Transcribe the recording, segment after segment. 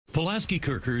Pulaski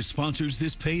KHERKHER sponsors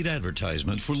this paid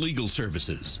advertisement for legal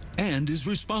services and is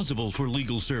responsible for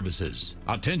legal services.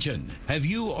 Attention! Have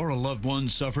you or a loved one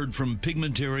suffered from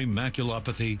pigmentary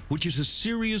maculopathy, which is a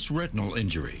serious retinal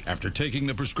injury, after taking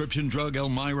the prescription drug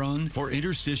Elmiron for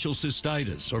interstitial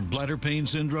cystitis or bladder pain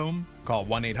syndrome? Call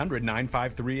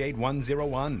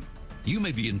 1-800-953-8101. You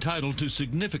may be entitled to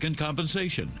significant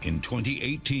compensation. In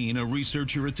 2018, a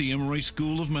researcher at the Emory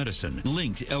School of Medicine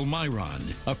linked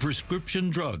Elmiron, a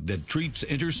prescription drug that treats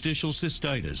interstitial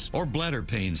cystitis or bladder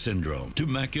pain syndrome, to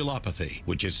maculopathy,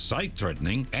 which is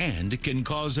sight-threatening and can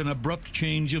cause an abrupt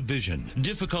change of vision,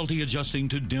 difficulty adjusting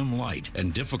to dim light,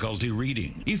 and difficulty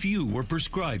reading. If you were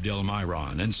prescribed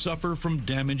Elmiron and suffer from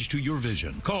damage to your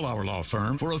vision, call our law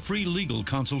firm for a free legal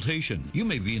consultation. You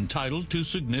may be entitled to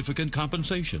significant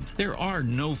compensation. There are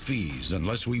no fees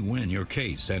unless we win your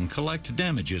case and collect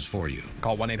damages for you.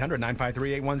 Call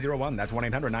 1-800-953-8101. That's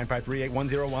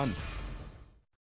 1-800-953-8101.